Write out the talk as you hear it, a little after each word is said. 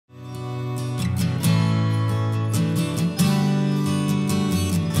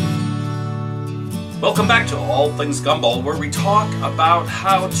Welcome back to All Things Gumball, where we talk about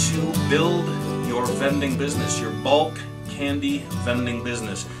how to build your vending business, your bulk candy vending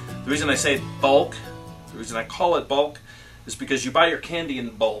business. The reason I say bulk, the reason I call it bulk, is because you buy your candy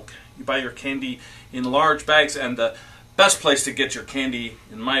in bulk. You buy your candy in large bags, and the best place to get your candy,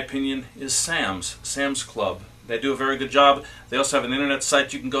 in my opinion, is Sam's Club. They do a very good job. They also have an internet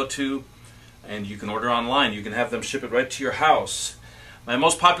site you can go to, and you can order online. You can have them ship it right to your house. My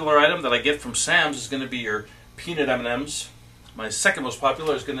most popular item that I get from Sam's is going to be your peanut M&Ms. My second most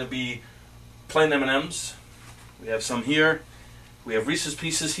popular is going to be plain M&Ms. We have some here. We have Reese's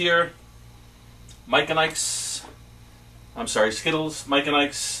Pieces here. Mike and Ike's. I'm sorry, Skittles, Mike and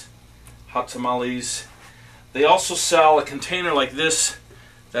Ike's, Hot Tamales. They also sell a container like this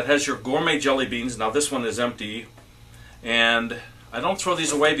that has your gourmet jelly beans. Now this one is empty, and I don't throw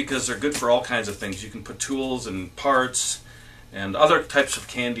these away because they're good for all kinds of things. You can put tools and parts and other types of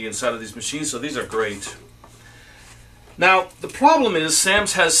candy inside of these machines, so these are great. Now the problem is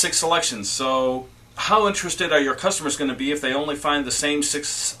Sam's has 6 selections, so how interested are your customers going to be if they only find the same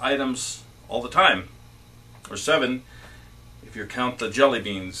 6 items all the time? Or 7 if you count the jelly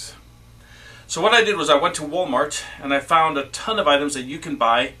beans. So what I did was I went to Walmart and I found a ton of items that you can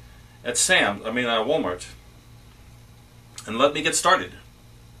buy at Walmart. And let me get started.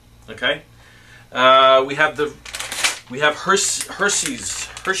 Okay? We have Hershey's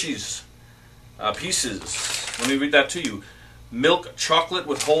Pieces. Let me read that to you. Milk chocolate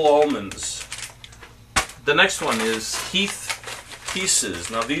with whole almonds. The next one is Heath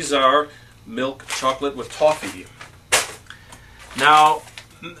Pieces. Now these are milk chocolate with toffee. Now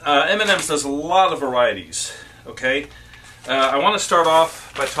M&M's does a lot of varieties. Okay, I want to start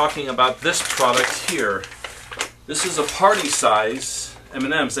off by talking about this product here. This is a party size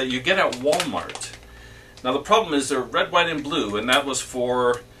M&M's that you get at Walmart. Now the problem is they're red, white, and blue, and that was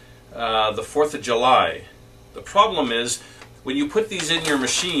for the 4th of July. The problem is when you put these in your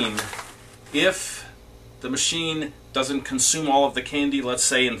machine, if the machine doesn't consume all of the candy, let's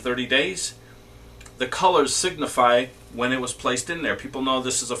say in 30 days, the colors signify when it was placed in there. People know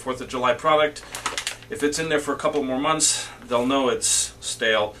this is a 4th of July product. If it's in there for a couple more months, they'll know it's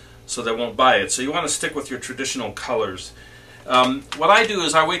stale, so they won't buy it. So you want to stick with your traditional colors. What I do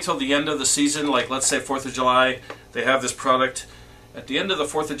is I wait till the end of the season, like let's say 4th of July, they have this product. At the end of the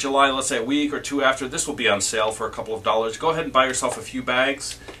 4th of July, let's say a week or two after, this will be on sale for a couple of dollars. Go ahead and buy yourself a few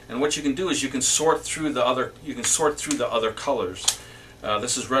bags, and what you can do is you can sort through the other colors.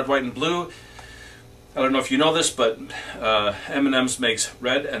 This is red, white, and blue. I don't know if you know this, but M&M's makes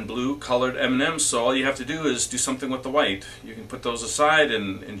red and blue colored M&M's, so all you have to do is do something with the white. You can put those aside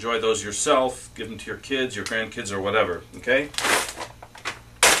and enjoy those yourself, give them to your kids, your grandkids, or whatever, okay?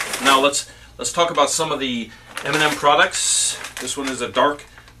 Now let's talk about some of the M&M products. This one is a dark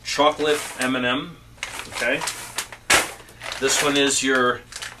chocolate M&M, okay? This one is your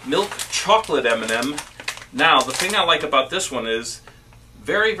milk chocolate M&M. Now, the thing I like about this one is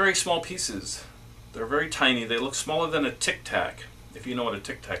very, very small pieces. They're very tiny. They look smaller than a Tic Tac, if you know what a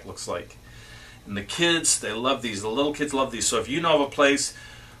Tic Tac looks like. And the kids, they love these. The little kids love these. So if you know of a place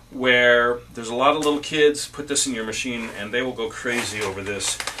where there's a lot of little kids, put this in your machine and they will go crazy over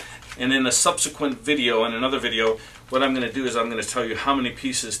this. And in a subsequent video, in another video, what I'm going to do is I'm going to tell you how many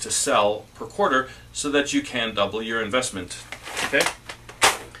pieces to sell per quarter so that you can double your investment. Okay?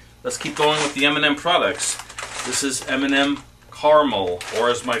 Let's keep going with the M&M products. This is M&M Caramel, or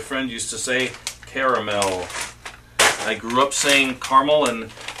as my friend used to say, caramel. I grew up saying caramel and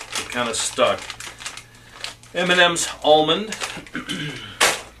it kind of stuck. M&M's Almond.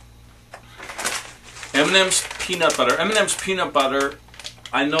 M&M's Peanut Butter. M&M's Peanut Butter,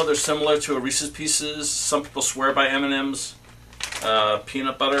 I know they're similar to a Reese's Pieces. Some people swear by M&M's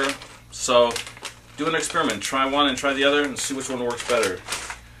peanut butter. So do an experiment. Try one and try the other and see which one works better.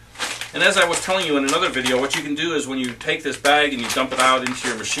 And as I was telling you in another video, what you can do is when you take this bag and you dump it out into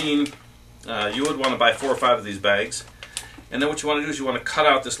your machine, you would want to buy 4 or 5 of these bags. And then what you want to do is you want to cut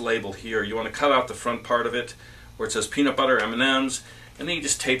out this label here. You want to cut out the front part of it where it says peanut butter M&M's, and then you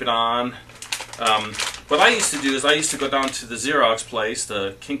just tape it on. What I used to do is I used to go down to the Xerox place,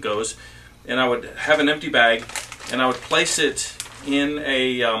 the Kinko's, and I would have an empty bag and I would place it in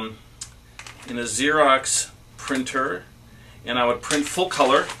a Xerox printer, and I would print full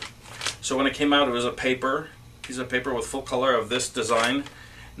color. So when it came out, it was a piece of paper with full color of this design.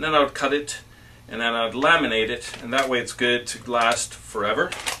 And then I would cut it, and then I would laminate it, and that way it's good to last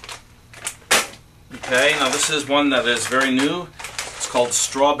forever. Okay, now this is one that is very new. It's called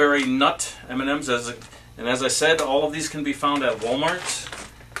Strawberry Nut M&M's, and as I said, all of these can be found at Walmart.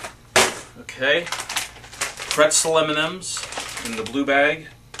 Okay, Pretzel M&M's in the blue bag.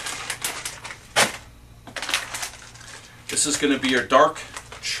 This is going to be your dark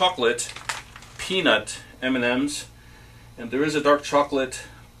chocolate peanut M&Ms, and there is a dark chocolate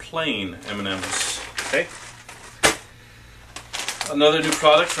plain M&Ms. Okay. Another new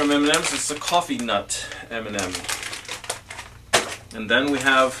product from M&Ms is the coffee nut M&M. And then we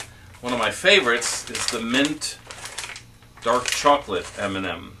have one of my favorites is the mint dark chocolate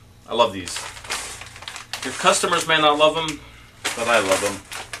M&M. I love these. Your customers may not love them, but I love them.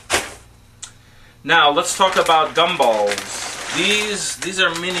 Now let's talk about gumballs. These are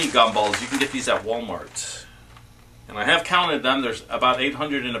mini gumballs. You can get these at Walmart. And I have counted them. There's about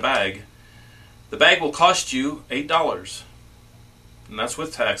 800 in a bag. The bag will cost you $8. And that's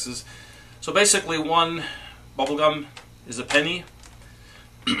with taxes. So basically one bubblegum is a penny.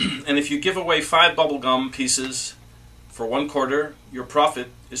 And if you give away 5 bubblegum pieces for 1 quarter, your profit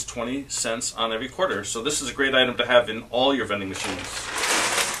is 20 cents on every quarter. So this is a great item to have in all your vending machines.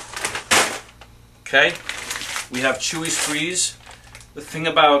 Okay, we have Chewy Sprees. The thing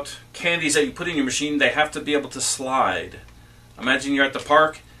about candies that you put in your machine, they have to be able to slide. Imagine you're at the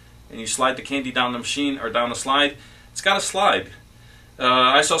park and you slide the candy down the machine or down a slide. It's got to slide.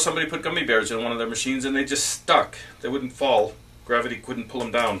 I saw somebody put gummy bears in one of their machines and they just stuck. They wouldn't fall. Gravity couldn't pull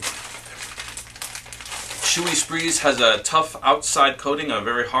them down. Chewy Sprees has a tough outside coating, a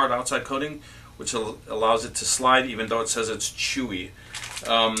very hard outside coating, which allows it to slide even though it says it's chewy.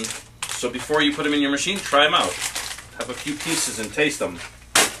 So before you put them in your machine, try them out. Have a few pieces and taste them.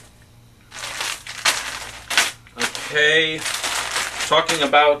 Okay, talking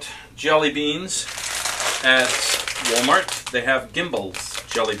about jelly beans at Walmart, they have Gimbals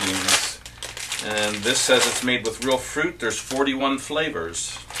jelly beans. And this says it's made with real fruit. There's 41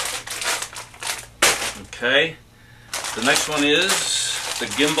 flavors. Okay, the next one is the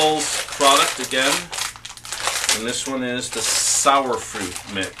Gimbals product again. And this one is the sour fruit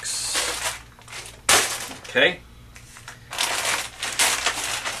mix. Okay.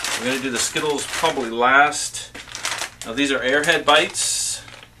 We're going to do the Skittles probably last. Now these are Airhead Bites.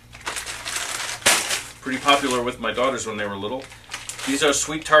 Pretty popular with my daughters when they were little. These are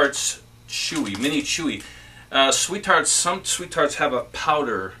Sweet Tarts Chewy, Mini Chewy. Sweet Tarts, some Sweet Tarts have a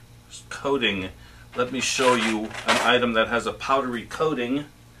powder coating. Let me show you an item that has a powdery coating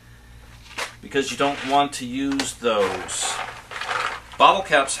because you don't want to use those. Bottle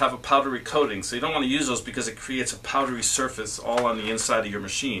caps have a powdery coating, so you don't want to use those because it creates a powdery surface all on the inside of your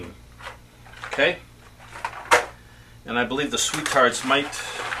machine. Okay? And I believe the Sweet Tarts might,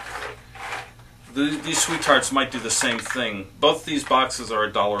 these Sweet Tarts might do the same thing. Both these boxes are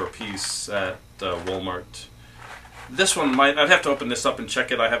 $1 a piece at Walmart. This one might, I'd have to open this up and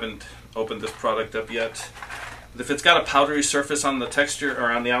check it. I haven't opened this product up yet. If it's got a powdery surface on the texture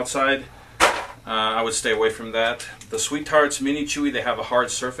or on the outside, I would stay away from that. The Sweet Tarts Mini Chewy, they have a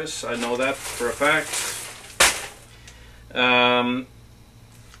hard surface. I know that for a fact.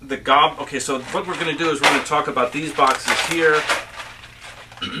 Okay, so what we're going to do is we're going to talk about these boxes here.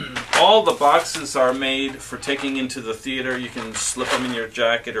 All the boxes are made for taking into the theater. You can slip them in your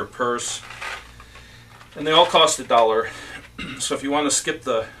jacket or purse. And they all cost $1. So if you want to skip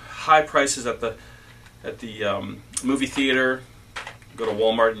the high prices at the movie theater, go to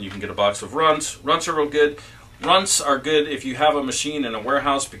Walmart and you can get a box of Runts. Runts are real good. Runts are good if you have a machine in a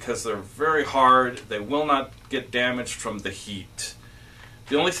warehouse because they're very hard. They will not get damaged from the heat.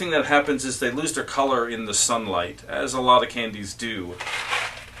 The only thing that happens is they lose their color in the sunlight, as a lot of candies do.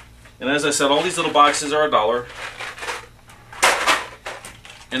 And as I said, all these little boxes are $1.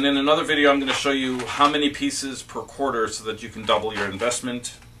 And in another video I'm going to show you how many pieces per quarter so that you can double your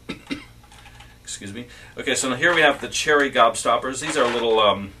investment. Excuse me. Okay, so now here we have the cherry gobstoppers. These are little,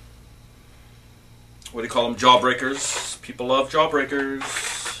 what do you call them? Jawbreakers. People love jawbreakers.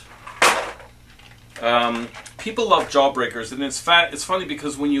 People love jawbreakers, and it's funny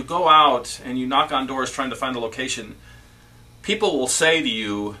because when you go out and you knock on doors trying to find a location, people will say to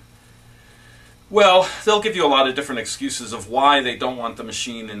you, well, they'll give you a lot of different excuses of why they don't want the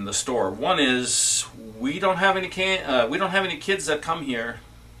machine in the store. One is, we don't have any kids that come here.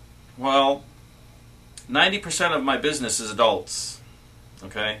 Well, 90% of my business is adults,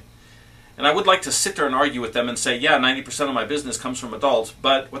 okay? And I would like to sit there and argue with them and say, yeah, 90% of my business comes from adults,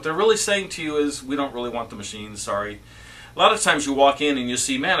 but what they're really saying to you is, we don't really want the machine, sorry. A lot of times you walk in and you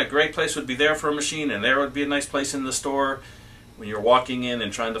see, man, a great place would be there for a machine, and there would be a nice place in the store. When you're walking in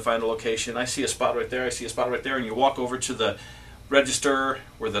and trying to find a location, I see a spot right there, I see a spot right there, and you walk over to the register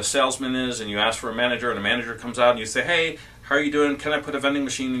where the salesman is and you ask for a manager, and a manager comes out and you say, hey, how are you doing? Can I put a vending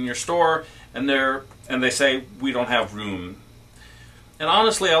machine in your store? And they say, we don't have room. And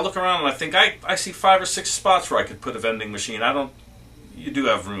honestly, I look around and I think, I see 5 or 6 spots where I could put a vending machine. You do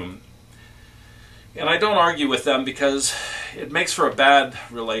have room. And I don't argue with them because it makes for a bad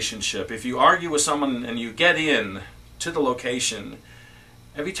relationship. If you argue with someone and you get in to the location,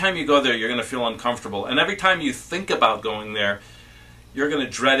 every time you go there you're going to feel uncomfortable. And every time you think about going there, you're going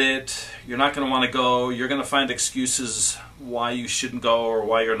to dread it. You're not going to want to go. You're going to find excuses why you shouldn't go or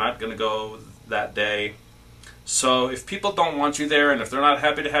why you're not going to go that day. So if people don't want you there and if they're not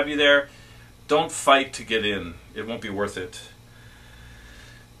happy to have you there, don't fight to get in. It won't be worth it.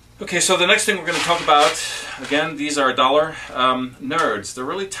 Okay, so the next thing we're going to talk about, again, these are $1 nerds. They're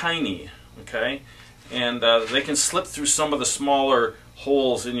really tiny, okay? And they can slip through some of the smaller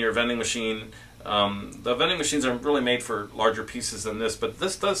holes in your vending machine. The vending machines are really made for larger pieces than this, but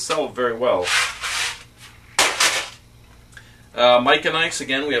this does sell very well. Mike and Ike's,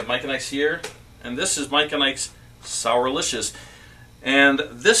 again, we have Mike and Ike's here. And this is Mike and Ike's Sourlicious. And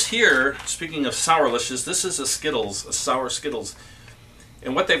this here, speaking of Sourlicious, this is a Skittles, a sour Skittles.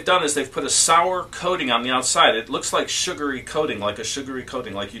 And what they've done is they've put a sour coating on the outside. It looks like sugary coating, like a sugary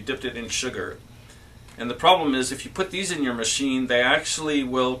coating, like you dipped it in sugar. And the problem is if you put these in your machine, they actually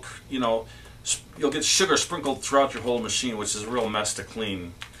will, you'll get sugar sprinkled throughout your whole machine, which is a real mess to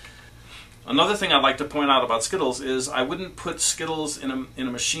clean. Another thing I'd like to point out about Skittles is I wouldn't put Skittles in a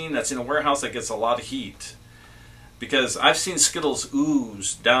machine that's in a warehouse that gets a lot of heat. Because I've seen Skittles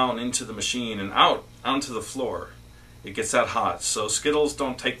ooze down into the machine and out onto the floor. It gets that hot. So Skittles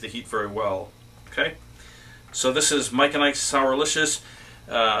don't take the heat very well. Okay? So this is Mike and Ike's Sourlicious.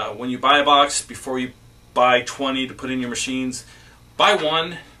 When you buy a box, before you buy 20 to put in your machines, buy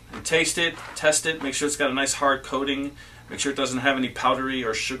one and taste it, test it, make sure it's got a nice hard coating. Make sure it doesn't have any powdery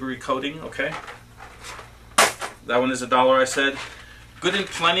or sugary coating, okay? That one is $1, I said. Good and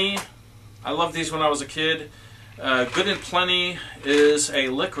Plenty. I loved these when I was a kid. Good and Plenty is a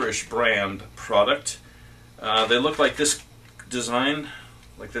licorice brand product. They look like this design,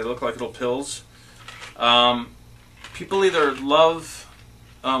 like they look like little pills. People either love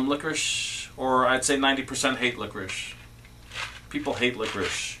licorice, or I'd say 90% hate licorice. People hate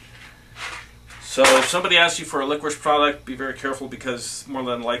licorice. So if somebody asks you for a licorice product, be very careful because more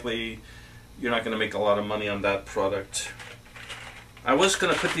than likely you're not going to make a lot of money on that product. I was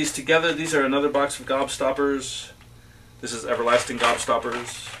going to put these together. These are another box of Gobstoppers. This is Everlasting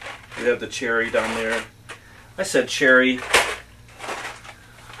Gobstoppers. We have the cherry down there. I said cherry.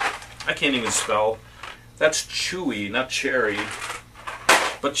 I can't even spell. That's chewy, not cherry.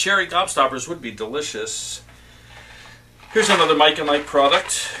 But cherry Gobstoppers would be delicious. Here's another Mike and Ike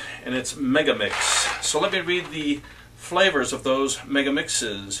product, and it's Mega Mix. So let me read the flavors of those Mega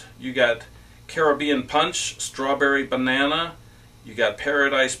Mixes. You got Caribbean Punch, Strawberry Banana. You got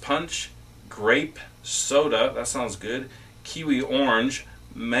Paradise Punch, Grape Soda, that sounds good. Kiwi Orange,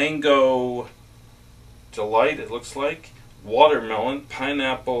 Mango Delight, it looks like. Watermelon,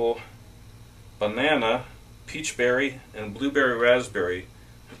 Pineapple Banana, Peach Berry, and Blueberry Raspberry.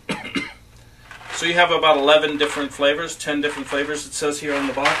 So you have about 11 different flavors, 10 different flavors it says here on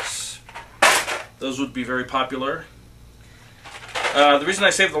the box. Those would be very popular. The reason I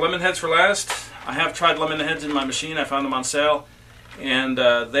saved the lemon heads for last, I have tried lemon heads in my machine. I found them on sale, and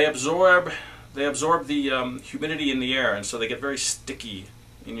they absorb the humidity in the air, and so they get very sticky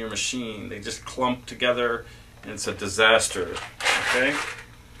in your machine. They just clump together, and it's a disaster. Okay.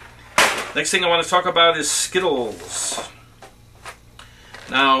 Next thing I want to talk about is Skittles.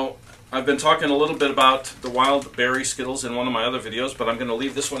 Now, I've been talking a little bit about the wild berry Skittles in one of my other videos, but I'm going to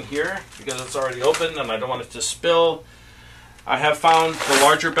leave this one here because it's already open and I don't want it to spill. I have found the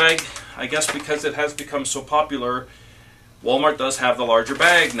larger bag. I guess because it has become so popular, Walmart does have the larger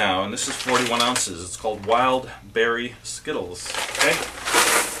bag now, and this is 41 ounces. It's called Wild Berry Skittles. Okay?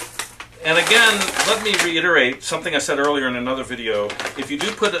 And again, let me reiterate something I said earlier in another video. If you do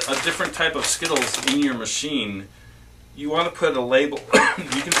put a different type of Skittles in your machine, you want to put a label.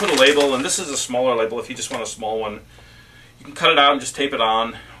 You can put a label, and this is a smaller label if you just want a small one. You can cut it out and just tape it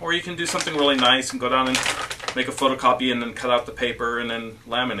on, or you can do something really nice and go down and make a photocopy and then cut out the paper and then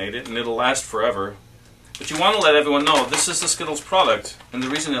laminate it, and it'll last forever. But you want to let everyone know this is the Skittles product, and the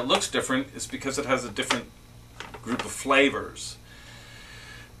reason it looks different is because it has a different group of flavors.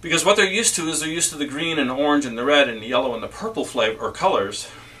 Because what they're used to is they're used to the green and orange and the red and the yellow and the purple flavor or colors.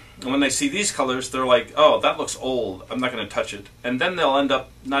 And when they see these colors, they're like, oh, that looks old, I'm not going to touch it. And then they'll end up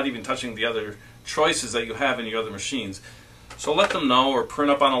not even touching the other choices that you have in your other machines. So let them know, or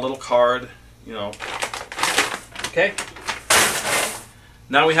print up on a little card, you know. Okay.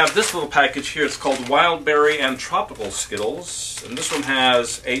 Now we have this little package here. It's called Wild Berry and Tropical Skittles. And this one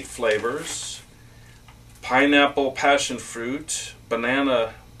has 8 flavors. Pineapple Passion Fruit,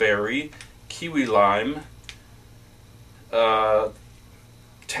 Banana Berry, Kiwi Lime,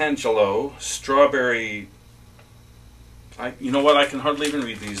 Tangelo, strawberry. You know what? I can hardly even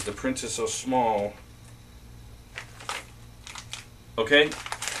read these. The print is so small. Okay.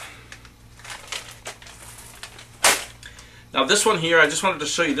 Now this one here, I just wanted to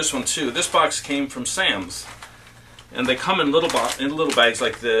show you this one too. This box came from Sam's, and they come in little bags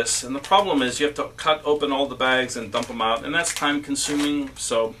like this. And the problem is you have to cut open all the bags and dump them out, and that's time consuming.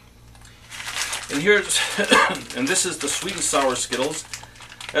 So, and here's and this is the sweet and sour Skittles.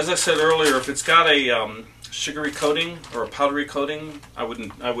 As I said earlier, if it's got a sugary coating or a powdery coating, I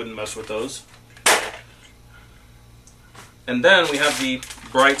wouldn't mess with those. And then we have the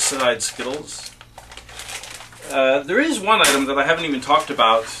bright side Skittles. There is one item that I haven't even talked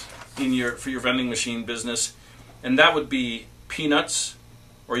about for your vending machine business, and that would be peanuts,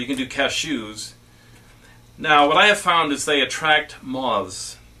 or you can do cashews. Now, what I have found is they attract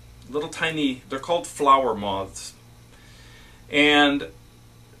moths, little tiny. They're called flower moths, and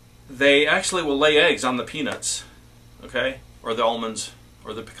they actually will lay eggs on the peanuts, okay, or the almonds,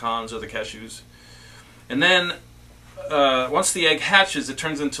 or the pecans, or the cashews, and then once the egg hatches, it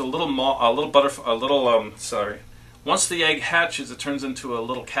turns into Once the egg hatches, it turns into a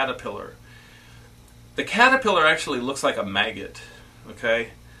little caterpillar. The caterpillar actually looks like a maggot,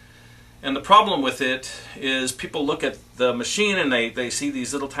 okay? And the problem with it is people look at the machine and they see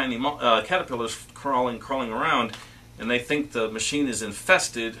these little tiny caterpillars crawling around, and they think the machine is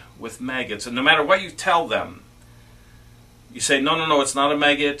infested with maggots. And no matter what you tell them, you say, no, it's not a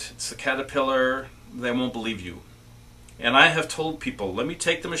maggot, it's a caterpillar, they won't believe you. And I have told people, let me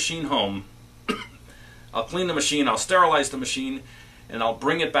take the machine home, I'll clean the machine, I'll sterilize the machine, and I'll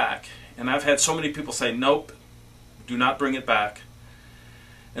bring it back. And I've had so many people say, nope, do not bring it back.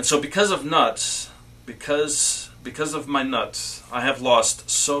 And so because of nuts, because of my nuts, I have lost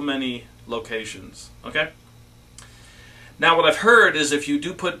so many locations. Okay? Now what I've heard is if you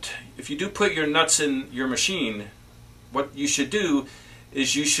do put your nuts in your machine, what you should do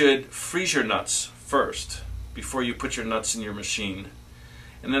is you should freeze your nuts first before you put your nuts in your machine.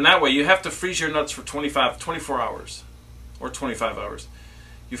 And then that way you have to freeze your nuts for 24 hours or 25 hours.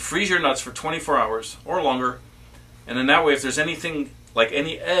 You freeze your nuts for 24 hours or longer, and then that way if there's anything like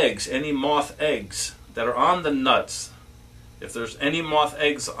any eggs, any moth eggs that are on the nuts, if there's any moth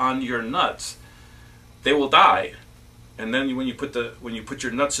eggs on your nuts, they will die. And then when you put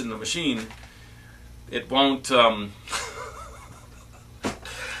your nuts in the machine, it won't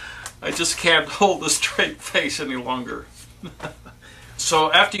I just can't hold a straight face any longer.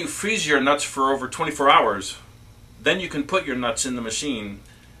 So after you freeze your nuts for over 24 hours, then you can put your nuts in the machine,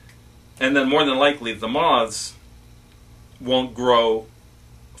 and then more than likely the moths won't grow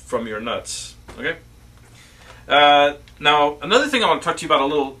from your nuts. Okay? Now another thing I want to talk to you about,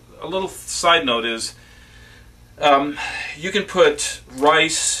 a little side note, is you can put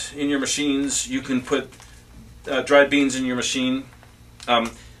rice in your machines. You can put dried beans in your machine. I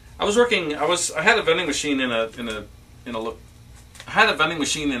had a vending machine in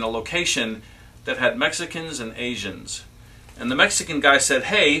a location that had Mexicans and Asians. And the Mexican guy said,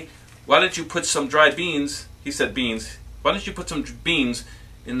 hey, why don't you put some dried beans, he said beans, why don't you put some beans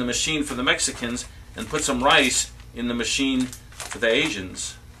in the machine for the Mexicans and put some rice in the machine for the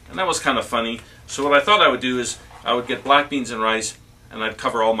Asians? And that was kind of funny. So what I thought I would do is I would get black beans and rice, and I'd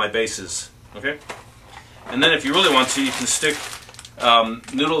cover all my bases. Okay? And then if you really want to, you can stick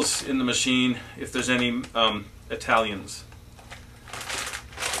noodles in the machine if there's any Italians.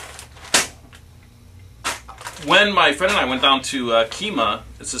 When my friend and I went down to Kima,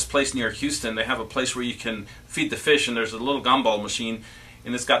 it's this place near Houston, they have a place where you can feed the fish, and there's a little gumball machine,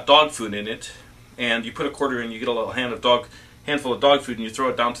 and it's got dog food in it, and you put a quarter in, you get a little handful of dog food, and you throw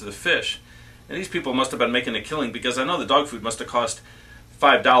it down to the fish. And these people must have been making a killing, because I know the dog food must have cost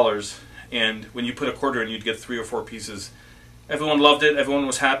 $5, and when you put a quarter in, you'd get 3 or 4 pieces. Everyone loved it, everyone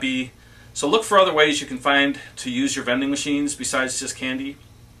was happy. So look for other ways you can find to use your vending machines besides just candy.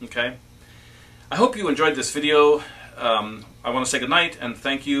 Okay? I hope you enjoyed this video. I want to say goodnight and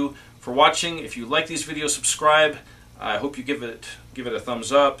thank you for watching. If you like these videos, subscribe. I hope you give it a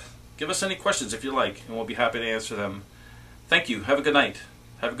thumbs up. Give us any questions if you like, and we'll be happy to answer them. Thank you. Have a good night.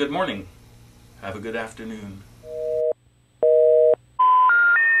 Have a good morning. Have a good afternoon.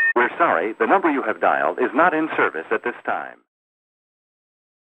 We're sorry, the number you have dialed is not in service at this time.